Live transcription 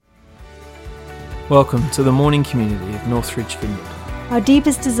Welcome to the morning community of Northridge Vineyard. Our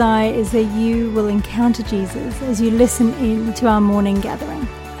deepest desire is that you will encounter Jesus as you listen in to our morning gathering.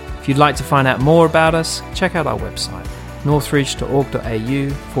 If you'd like to find out more about us, check out our website,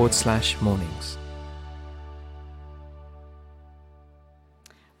 northridge.org.au/mornings.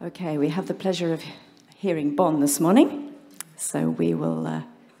 Okay, we have the pleasure of hearing Bon this morning, so we will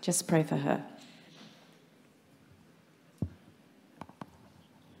just pray for her.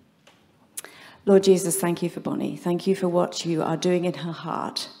 Lord Jesus, thank you for Bonnie. Thank you for what you are doing in her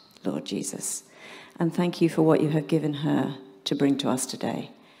heart, Lord Jesus. And thank you for what you have given her to bring to us today.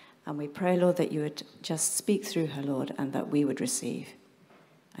 And we pray, Lord, that you would just speak through her, Lord, and that we would receive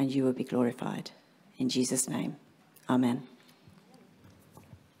and you would be glorified. In Jesus' name, amen.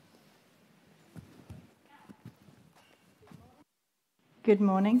 Good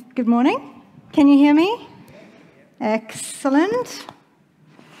morning. Good morning. Can you hear me? Excellent.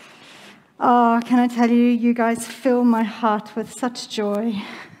 Oh, can I tell you, you guys fill my heart with such joy.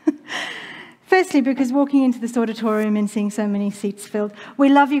 Firstly, because walking into this auditorium and seeing so many seats filled. We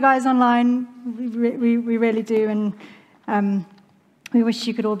love you guys online. We really do. And we wish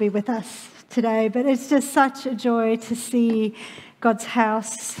you could all be with us today. But it's just such a joy to see God's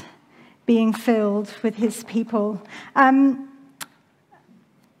house being filled with his people. You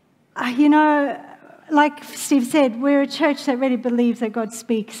know, like Steve said, we're a church that really believes that God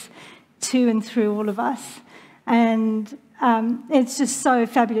speaks to and through all of us. And it's just so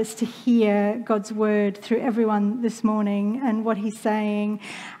fabulous to hear God's word through everyone this morning and what he's saying.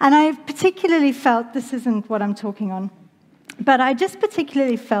 And I particularly felt, this isn't what I'm talking on, but I just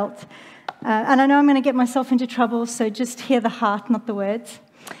particularly felt, and I know I'm going to get myself into trouble, so just hear the heart, not the words,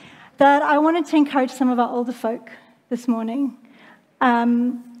 that I wanted to encourage some of our older folk this morning.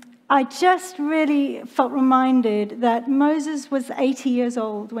 I just really felt reminded that Moses was 80 years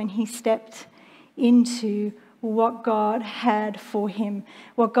old when he stepped into what God had for him,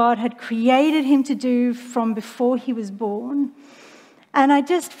 what God had created him to do from before he was born. And I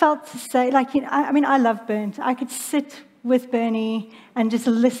just felt to say, like, you know, I love Bernd. I could sit with Bernie and just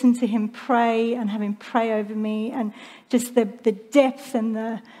listen to him pray and have him pray over me, and just the depth and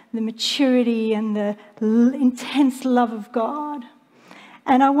the maturity and the intense love of God.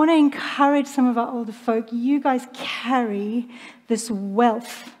 And I want to encourage some of our older folk, you guys carry this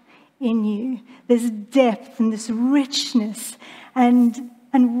wealth in you, this depth and this richness. And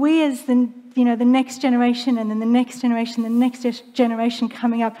we as the next generation and then the next generation, the next generation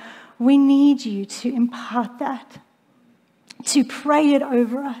coming up, we need you to impart that, to pray it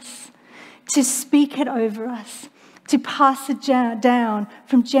over us, to speak it over us, to pass it down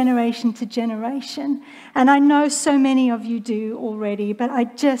from generation to generation. And I know so many of you do already, but I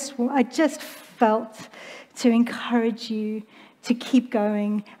just felt to encourage you to keep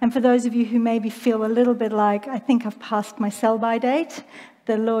going. And for those of you who maybe feel a little bit like, I think I've passed my sell-by date,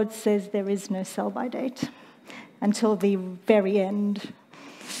 the Lord says there is no sell-by date until the very end.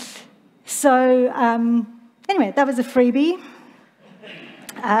 So anyway, that was a freebie.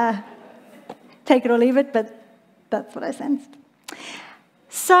 Take it or leave it, but that's what I sensed.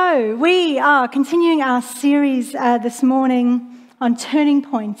 So we are continuing our series this morning on turning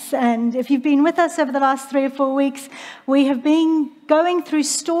points. And if you've been with us over the last 3 or 4 weeks, we have been going through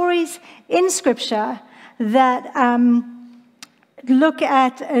stories in Scripture that look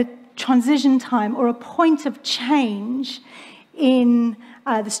at a transition time or a point of change in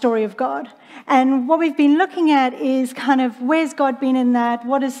the story of God. And what we've been looking at is kind of where's God been in that?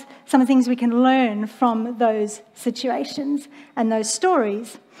 What is some of the things we can learn from those situations and those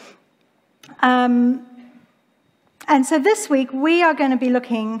stories? And so this week we are going to be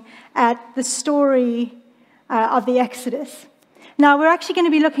looking at the story of the Exodus. Now we're actually going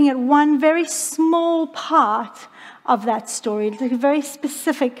to be looking at one very small part of that story, a very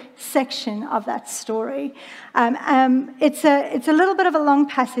specific section of that story. It's a little bit of a long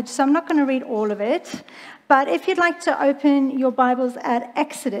passage, so I'm not going to read all of it. But if you'd like to open your Bibles at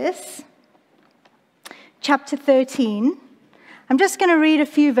Exodus, chapter 13, I'm just going to read a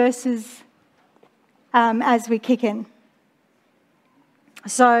few verses as we kick in.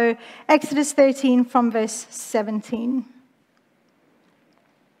 So, Exodus 13 from verse 17.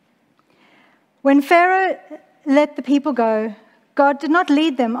 When Pharaoh let the people go, God did not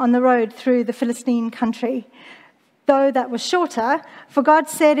lead them on the road through the Philistine country, though that was shorter, for God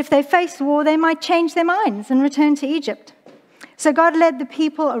said if they faced war, they might change their minds and return to Egypt. So God led the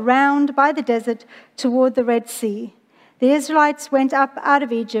people around by the desert toward the Red Sea. The Israelites went up out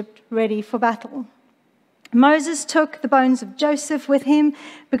of Egypt ready for battle. Moses took the bones of Joseph with him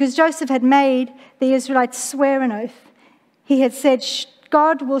because Joseph had made the Israelites swear an oath. He had said,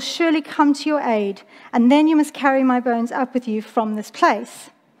 God will surely come to your aid, and then you must carry my bones up with you from this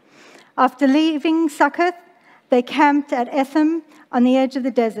place." After leaving Succoth, they camped at Etham on the edge of the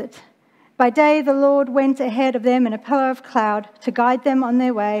desert. By day, the Lord went ahead of them in a pillar of cloud to guide them on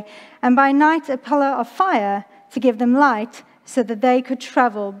their way, and by night a pillar of fire to give them light so that they could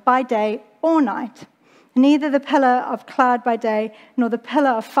travel by day or night. Neither the pillar of cloud by day nor the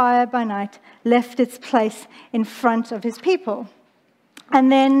pillar of fire by night left its place in front of his people. And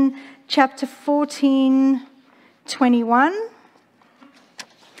then chapter 14:21.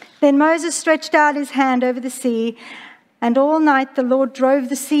 Then Moses stretched out his hand over the sea, and all night the Lord drove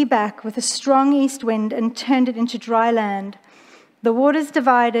the sea back with a strong east wind and turned it into dry land. The waters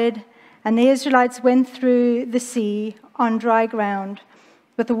divided, and the Israelites went through the sea on dry ground,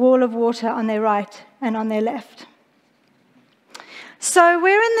 with a wall of water on their right and on their left. So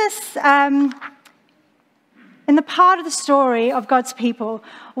we're in this, in the part of the story of God's people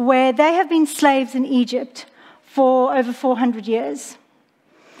where they have been slaves in Egypt for over 400 years.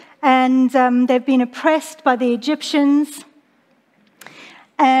 And they've been oppressed by the Egyptians.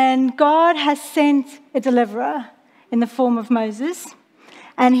 And God has sent a deliverer in the form of Moses.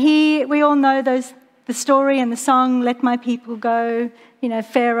 And we all know the story and the song, "Let My People Go,"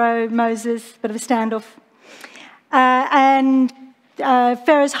 Pharaoh, Moses, bit of a standoff. And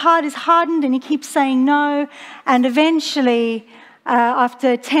Pharaoh's heart is hardened and he keeps saying no. And eventually,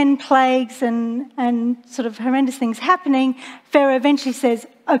 after 10 plagues and sort of horrendous things happening, Pharaoh eventually says,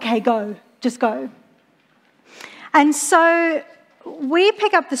 "Okay, go, just go." And so we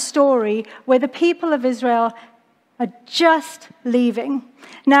pick up the story where the people of Israel are just leaving.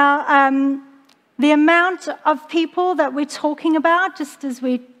 Now, the amount of people that we're talking about, just as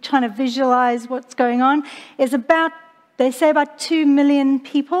we're trying to visualize what's going on, is they say about 2 million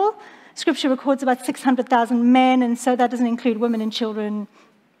people. Scripture records about 600,000 men, and so that doesn't include women and children.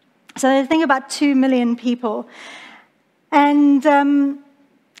 So they think about 2 million people. And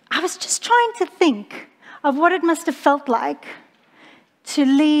I was just trying to think of what it must have felt like to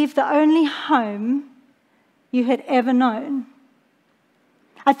leave the only home you had ever known.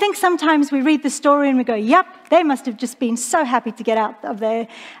 I think sometimes we read the story and we go, "Yep, they must have just been so happy to get out of there.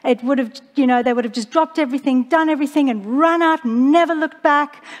 It would have, they would have just dropped everything, done everything, and run out and never looked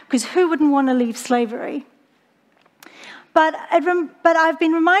back, because who wouldn't want to leave slavery?" But I've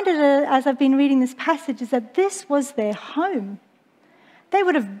been reminded as I've been reading this passage is that this was their home. They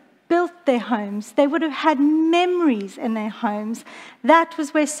would have built their homes. They would have had memories in their homes. That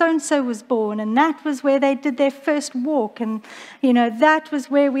was where so-and-so was born, and that was where they did their first walk, and, that was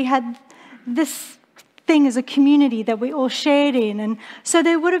where we had this thing as a community that we all shared in. And so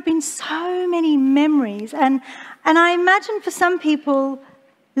there would have been so many memories. And I imagine for some people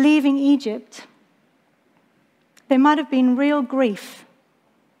leaving Egypt, there might have been real grief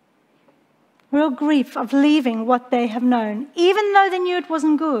of leaving what they have known, even though they knew it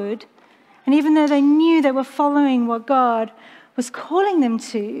wasn't good, and even though they knew they were following what God was calling them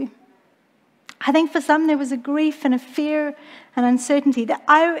to. I think for some there was a grief and a fear and uncertainty.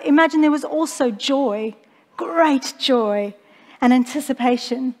 I imagine there was also joy, great joy and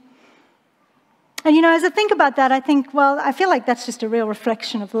anticipation. And as I think about that, I think, well, I feel like that's just a real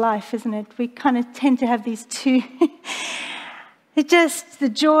reflection of life, isn't it? We kind of tend to have these two It's just the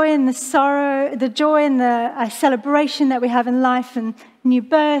joy and the sorrow, the joy and the celebration that we have in life, and new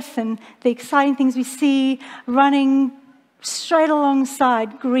birth, and the exciting things we see running straight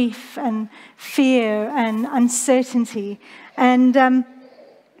alongside grief and fear and uncertainty. And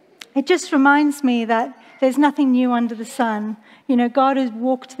it just reminds me that there's nothing new under the sun. God has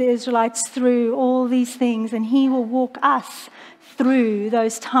walked the Israelites through all these things, and he will walk us through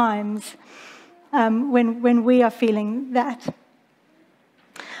those times when we are feeling that.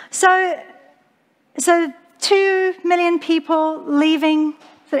 So 2 million people leaving,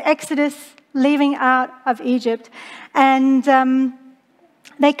 so Exodus, leaving out of Egypt. And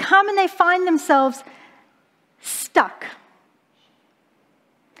they come and they find themselves stuck.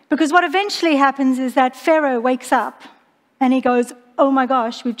 Because what eventually happens is that Pharaoh wakes up and he goes, "Oh my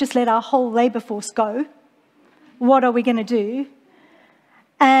gosh, we've just let our whole labor force go. What are we going to do?"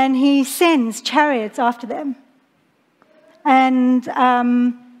 And he sends chariots after them. And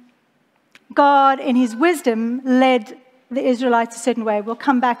God, in his wisdom, led the Israelites a certain way. We'll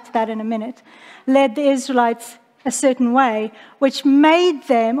come back to that in a minute. Led the Israelites a certain way, which made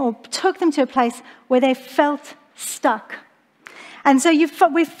them, or took them to a place where they felt stuck. And so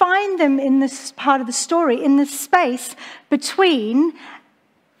we find them in this part of the story, in this space between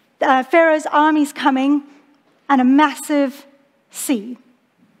Pharaoh's armies coming and a massive sea.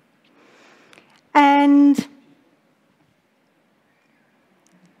 And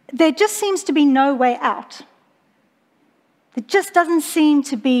there just seems to be no way out. There just doesn't seem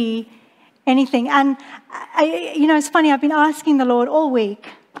to be anything. And, it's funny, I've been asking the Lord all week,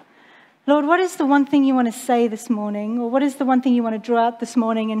 Lord, what is the one thing you want to say this morning? Or what is the one thing you want to draw out this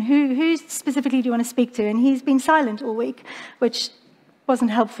morning? And who specifically do you want to speak to? And he's been silent all week, which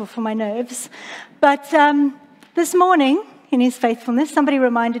wasn't helpful for my nerves. But this morning, in his faithfulness, somebody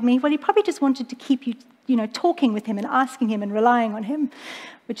reminded me, well, he probably just wanted to keep you, talking with him and asking him and relying on him,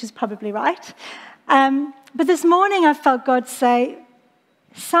 which is probably right. But this morning I felt God say,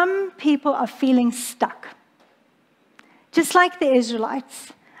 some people are feeling stuck. Just like the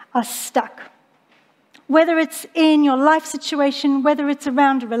Israelites are stuck. Whether it's in your life situation, whether it's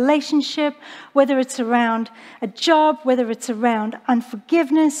around a relationship, whether it's around a job, whether it's around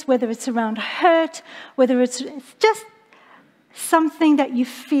unforgiveness, whether it's around hurt, whether it's just something that you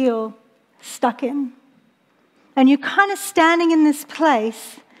feel stuck in. And you're kind of standing in this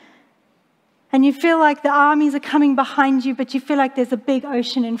place and you feel like the armies are coming behind you, but you feel like there's a big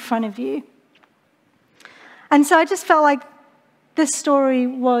ocean in front of you. And so I just felt like this story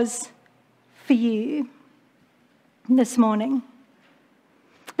was for you this morning.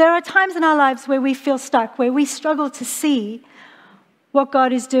 There are times in our lives where we feel stuck, where we struggle to see what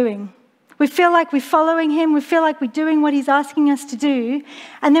God is doing. We feel like we're following him, we feel like we're doing what he's asking us to do,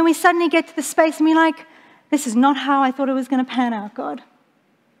 and then we suddenly get to the space and we're like, this is not how I thought it was going to pan out, God.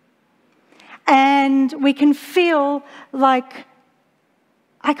 And we can feel like,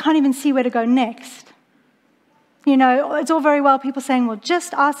 I can't even see where to go next. It's all very well people saying, well,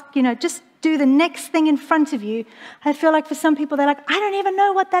 just ask, just do the next thing in front of you. I feel like for some people, they're like, I don't even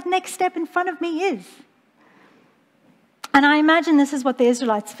know what that next step in front of me is. And I imagine this is what the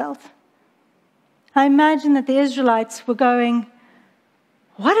Israelites felt. I imagine that the Israelites were going,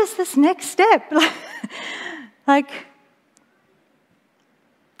 what is this next step?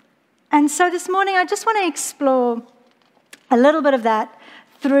 And so this morning, I just want to explore a little bit of that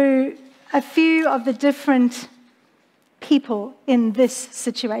through a few of the different people in this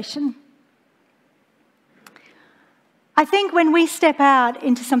situation. I think when we step out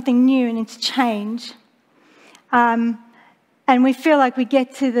into something new and into change, and we feel like we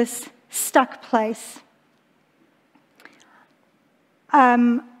get to this stuck place,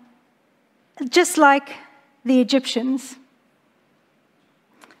 just like the Egyptians,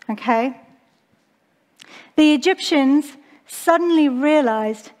 okay? The Egyptians suddenly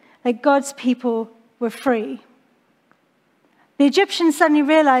realized that God's people were free. The Egyptians suddenly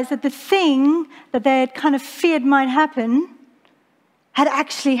realized that the thing that they had kind of feared might happen had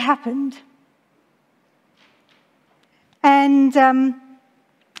actually happened. And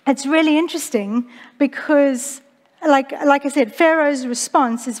it's really interesting because, like I said, Pharaoh's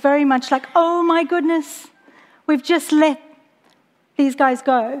response is very much like, oh my goodness, we've just let these guys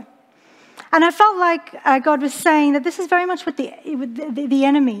go. And I felt like God was saying that this is very much what the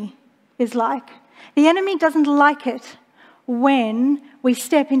enemy is like. The enemy doesn't like it when we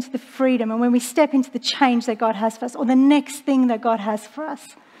step into the freedom and when we step into the change that God has for us or the next thing that God has for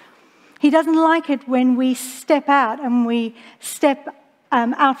us. He doesn't like it when we step out and we step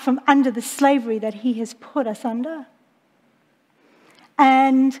out from under the slavery that he has put us under.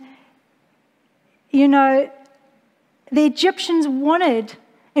 And, the Egyptians wanted,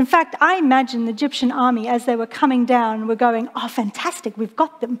 in fact, I imagine the Egyptian army as they were coming down were going, oh, fantastic, we've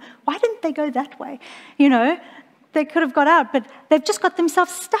got them. Why didn't they go that way? They could have got out, but they've just got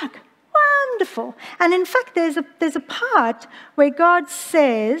themselves stuck. Wonderful. And in fact, there's a part where God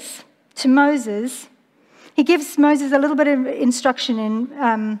says to Moses, he gives Moses a little bit of instruction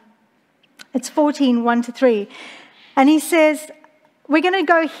in, it's 14:1-3. And he says, we're going to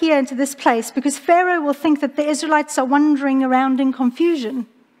go here into this place because Pharaoh will think that the Israelites are wandering around in confusion.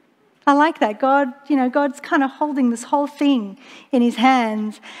 I like that. God's kind of holding this whole thing in his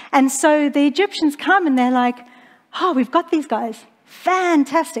hands. And so the Egyptians come and they're like, oh, we've got these guys.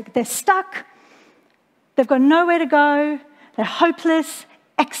 Fantastic. They're stuck. They've got nowhere to go. They're hopeless.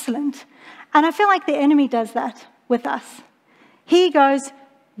 Excellent. And I feel like the enemy does that with us. He goes,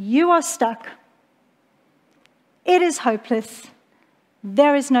 you are stuck. It is hopeless.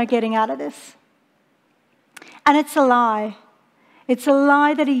 There is no getting out of this. And it's a lie. It's a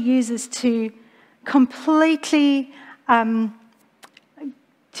lie that he uses to completely, to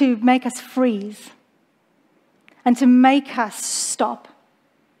make us freeze and to make us stop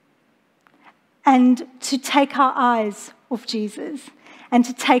and to take our eyes off Jesus and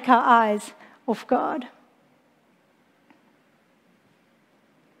to take our eyes off God.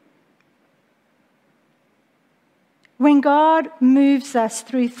 When God moves us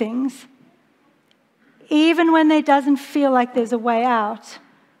through things, even when there doesn't feel like there's a way out,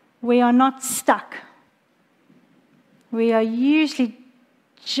 we are not stuck. We are usually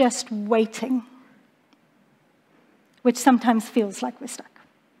just waiting, which sometimes feels like we're stuck.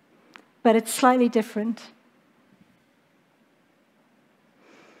 But it's slightly different.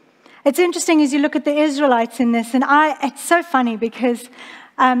 It's interesting as you look at the Israelites in this, and it's so funny because,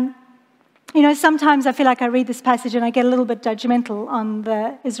 sometimes I feel like I read this passage and I get a little bit judgmental on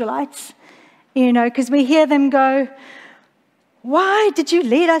the Israelites, because we hear them go, "Why did you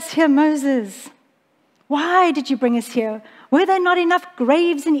lead us here, Moses? Why did you bring us here? Were there not enough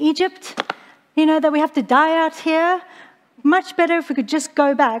graves in Egypt, that we have to die out here? Much better if we could just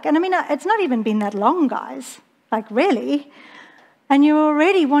go back." And I mean, it's not even been that long, guys. Like, really? And you're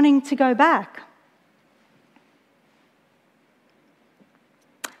already wanting to go back.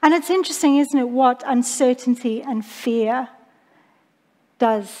 And it's interesting, isn't it, what uncertainty and fear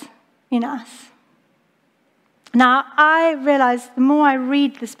does in us. Now, I realize the more I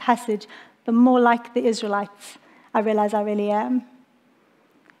read this passage, the more like the Israelites I realize I really am.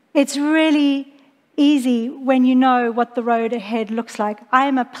 It's really easy when you know what the road ahead looks like. I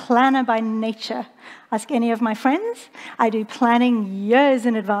am a planner by nature. Ask any of my friends. I do planning years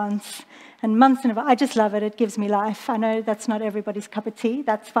in advance and months in advance. I just love it. It gives me life. I know that's not everybody's cup of tea.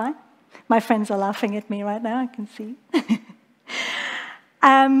 That's fine. My friends are laughing at me right now. I can see.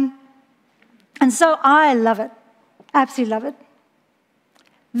 And so I love it. Absolutely love it.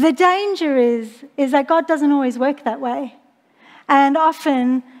 The danger is that God doesn't always work that way. And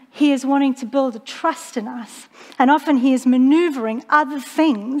often he is wanting to build a trust in us. And often he is maneuvering other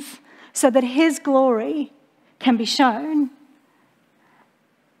things so that his glory can be shown.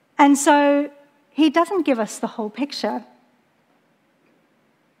 And so he doesn't give us the whole picture.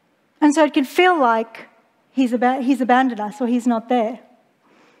 And so it can feel like he's abandoned us or he's not there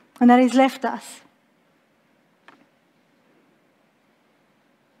and that he's left us.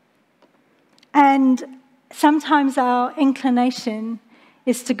 And sometimes our inclination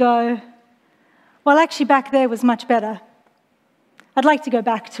is to go, well, actually back there was much better. I'd like to go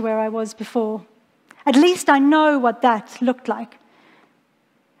back to where I was before. At least I know what that looked like.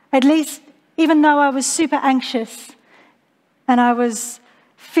 At least, even though I was super anxious and I was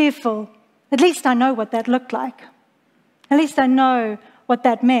fearful, at least I know what that looked like. At least I know what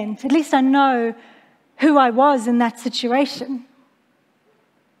that meant. At least I know who I was in that situation.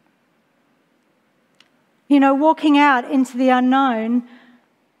 Walking out into the unknown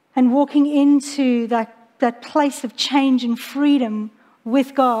and walking into that place of change and freedom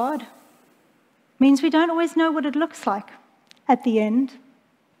with God means we don't always know what it looks like at the end.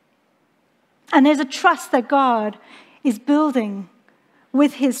 And there's a trust that God is building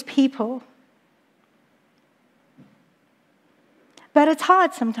with his people. But it's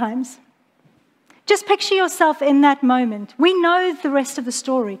hard sometimes. Just picture yourself in that moment. We know the rest of the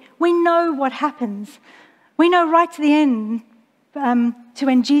story. We know what happens. We know right to the end, to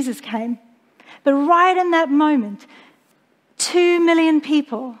when Jesus came. But right in that moment, 2 million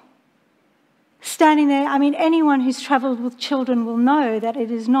people standing there. I mean, anyone who's traveled with children will know that it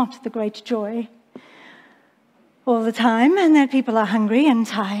is not the great joy all the time, and that people are hungry and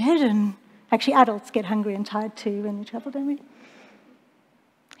tired, and actually adults get hungry and tired too when they travel, don't we?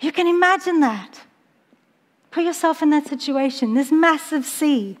 You can imagine that. Put yourself in that situation, this massive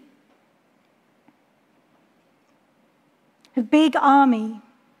sea, a big army.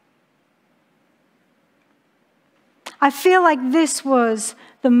 I feel like this was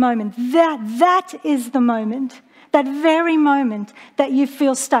the moment. That is the moment. That very moment that you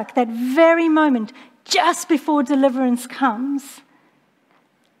feel stuck. That very moment just before deliverance comes.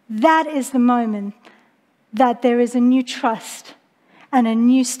 That is the moment that there is a new trust and a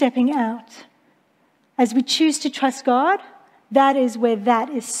new stepping out. As we choose to trust God, that is where that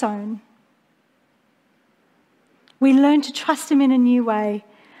is sown. We learn to trust him in a new way.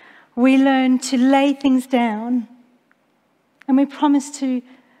 We learn to lay things down. And we promise to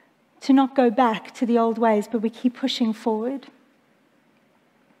not go back to the old ways, but we keep pushing forward.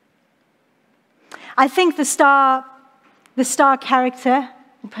 I think the star character,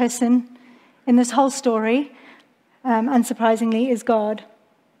 the person in this whole story, unsurprisingly, is God.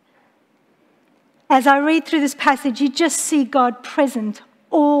 As I read through this passage, you just see God present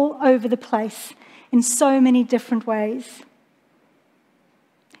all over the place in so many different ways.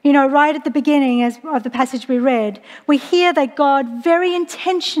 Right at the beginning of the passage we read, we hear that God very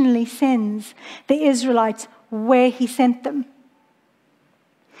intentionally sends the Israelites where he sent them.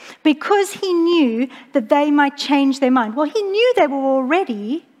 Because he knew that they might change their mind. Well, he knew that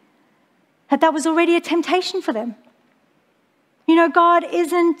was already a temptation for them. God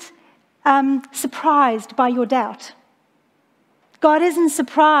isn't surprised by your doubt. God isn't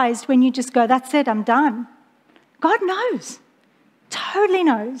surprised when you just go, that's it, I'm done. God knows, totally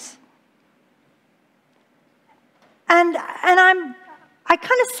knows. And I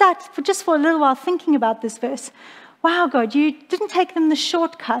kind of sat for a little while thinking about this verse. Wow, God, you didn't take them the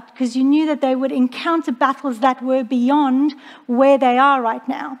shortcut because you knew that they would encounter battles that were beyond where they are right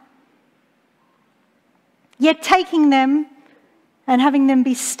now. Yet taking them and having them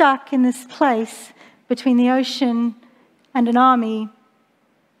be stuck in this place between the ocean and an army,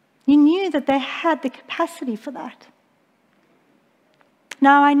 you knew that they had the capacity for that.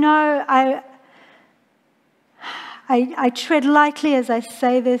 Now, I know I tread lightly as I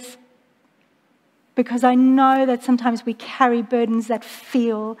say this because I know that sometimes we carry burdens that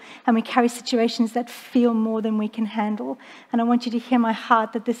feel, and we carry situations that feel more than we can handle. And I want you to hear my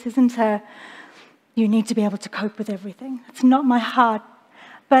heart that this isn't you need to be able to cope with everything. It's not my heart.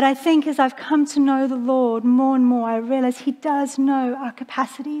 But I think as I've come to know the Lord more and more, I realize He does know our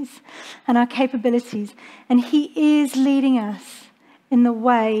capacities and our capabilities. And He is leading us in the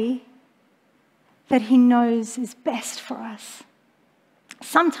way that He knows is best for us.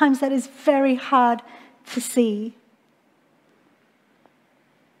 Sometimes that is very hard to see.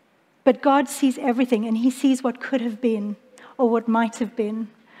 But God sees everything, and He sees what could have been or what might have been,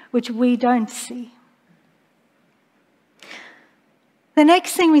 which we don't see. The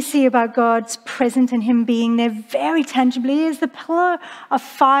next thing we see about God's presence and Him being there very tangibly is the pillar of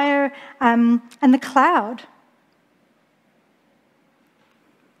fire and the cloud.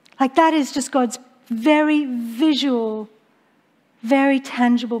 Like that is just God's very visual, very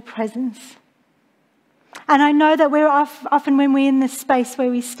tangible presence. And I know that we're often when we're in this space where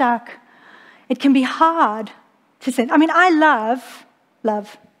we're stuck, it can be hard to sense. I mean, I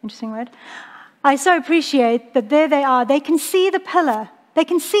love, interesting word. I so appreciate that there they are. They can see the pillar. They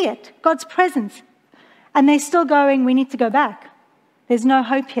can see it, God's presence. And they're still going, we need to go back. There's no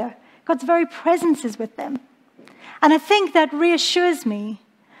hope here. God's very presence is with them. And I think that reassures me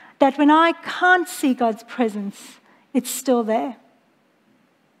that when I can't see God's presence, it's still there.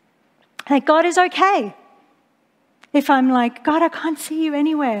 That God is okay. If I'm like, God, I can't see you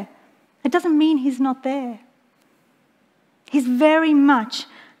anywhere, it doesn't mean He's not there. He's very much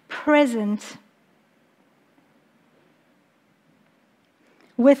present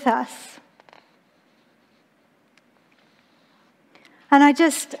with us. And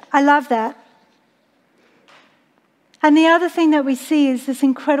I love that. And the other thing that we see is this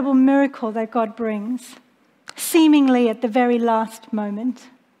incredible miracle that God brings, seemingly at the very last moment.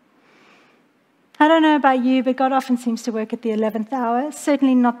 I don't know about you, but God often seems to work at the 11th hour,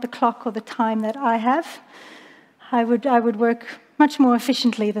 certainly not the clock or the time that I have. I would work much more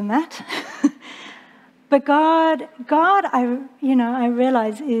efficiently than that. But God, I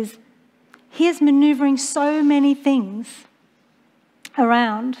realize He is maneuvering so many things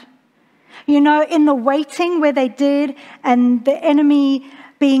around. In the waiting where they did and the enemy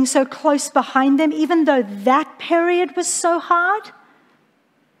being so close behind them, even though that period was so hard,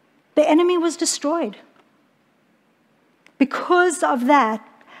 the enemy was destroyed. Because of that,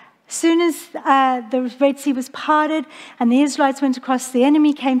 as soon as the Red Sea was parted and the Israelites went across, the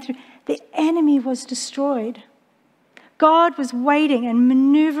enemy came through. The enemy was destroyed. God was waiting and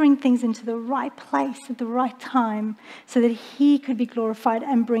maneuvering things into the right place at the right time so that He could be glorified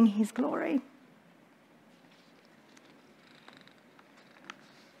and bring His glory.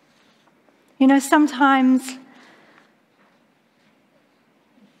 Sometimes,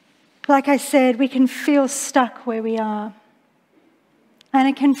 like I said, we can feel stuck where we are. And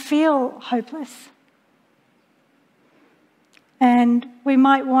it can feel hopeless. And we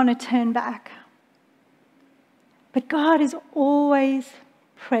might want to turn back. But God is always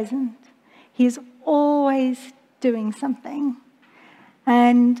present. He is always doing something.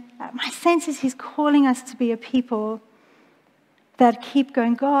 And my sense is He's calling us to be a people that keep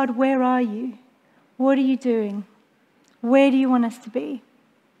going, God, where are you? What are you doing? Where do you want us to be?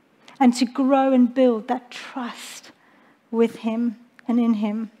 And to grow and build that trust with Him and in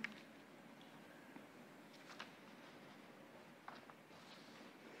Him.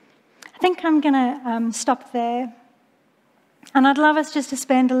 I think I'm going to stop there. And I'd love us just to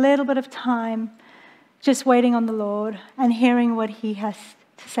spend a little bit of time just waiting on the Lord and hearing what He has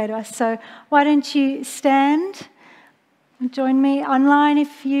to say to us. So why don't you stand and join me online.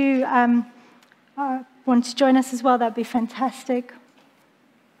 If you want to join us as well, that'd be fantastic.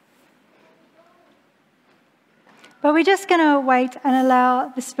 But we're just going to wait and allow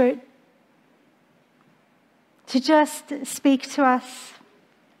the Spirit to just speak to us.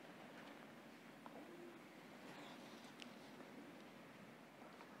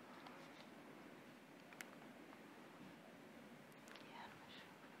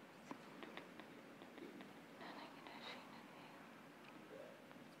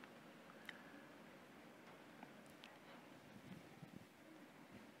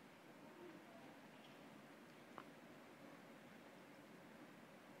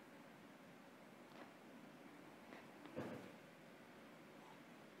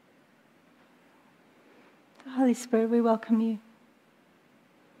 Holy Spirit, we welcome you.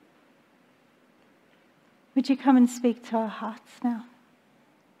 Would you come and speak to our hearts now?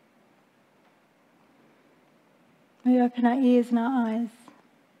 We open our ears and our eyes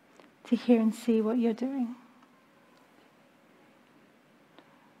to hear and see what you're doing.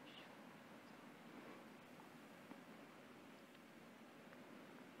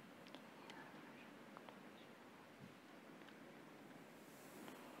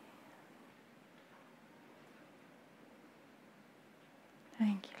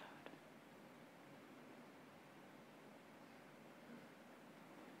 Thank you, Lord.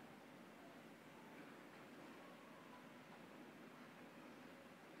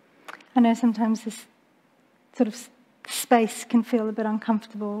 I know sometimes this sort of space can feel a bit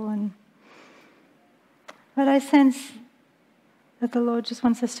uncomfortable, but I sense that the Lord just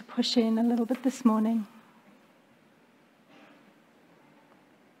wants us to push in a little bit this morning.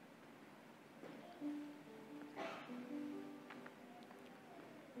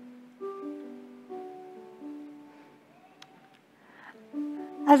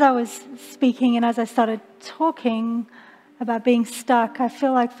 As I was speaking and as I started talking about being stuck, I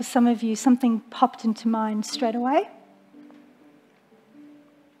feel like for some of you, something popped into mind straight away.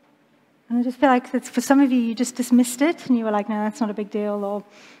 And I just feel like for some of you, you just dismissed it and you were like, no, that's not a big deal, or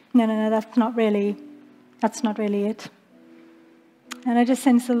no, that's not really it. And I just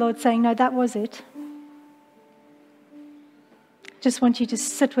sense the Lord saying, no, that was it. Just want you to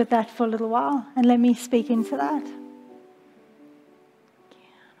sit with that for a little while and let me speak into that.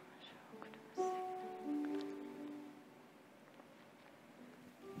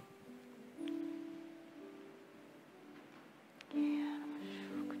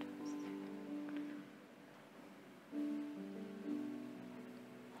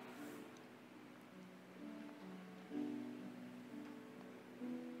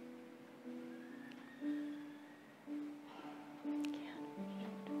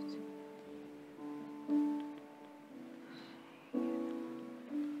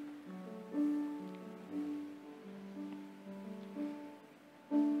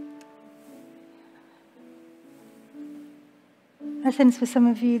 I sense for some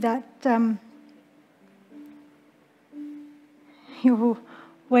of you that you're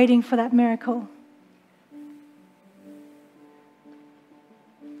waiting for that miracle.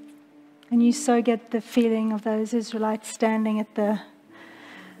 And you so get the feeling of those Israelites standing at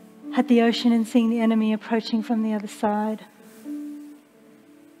the ocean and seeing the enemy approaching from the other side.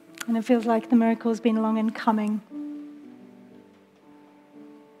 And it feels like the miracle's been long in coming.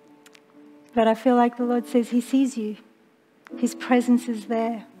 But I feel like the Lord says He sees you. His presence is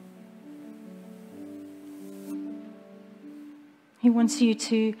there. He wants you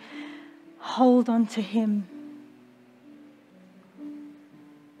to hold on to Him.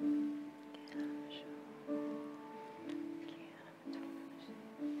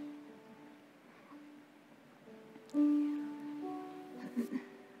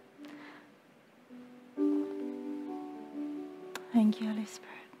 Thank you, Holy Spirit.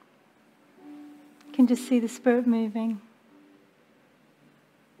 You can just see the Spirit moving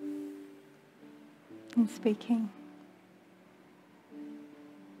and speaking.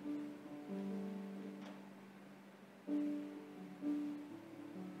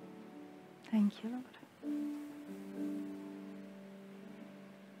 Thank you, Lord.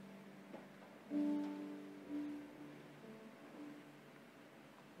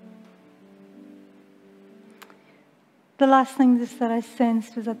 The last thing that I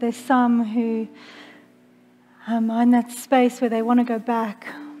sensed was that there's some who are in that space where they want to go back.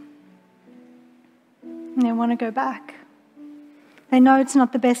 And they want to go back. They know it's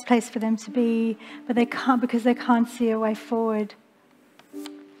not the best place for them to be, but they can't because they can't see a way forward.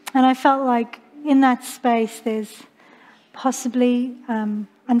 And I felt like in that space there's possibly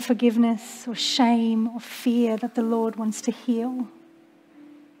unforgiveness or shame or fear that the Lord wants to heal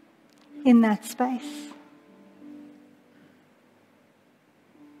in that space.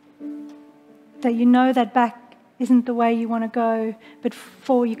 That you know that back isn't the way you want to go, but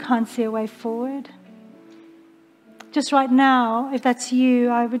you can't see a way forward. Just right now, if that's you,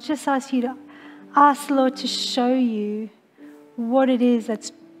 I would just ask you to ask the Lord to show you what it is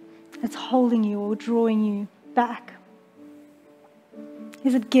that's holding you or drawing you back.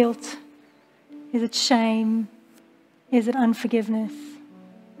 Is it guilt? Is it shame? Is it unforgiveness?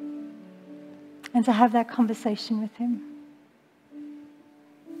 And to have that conversation with Him.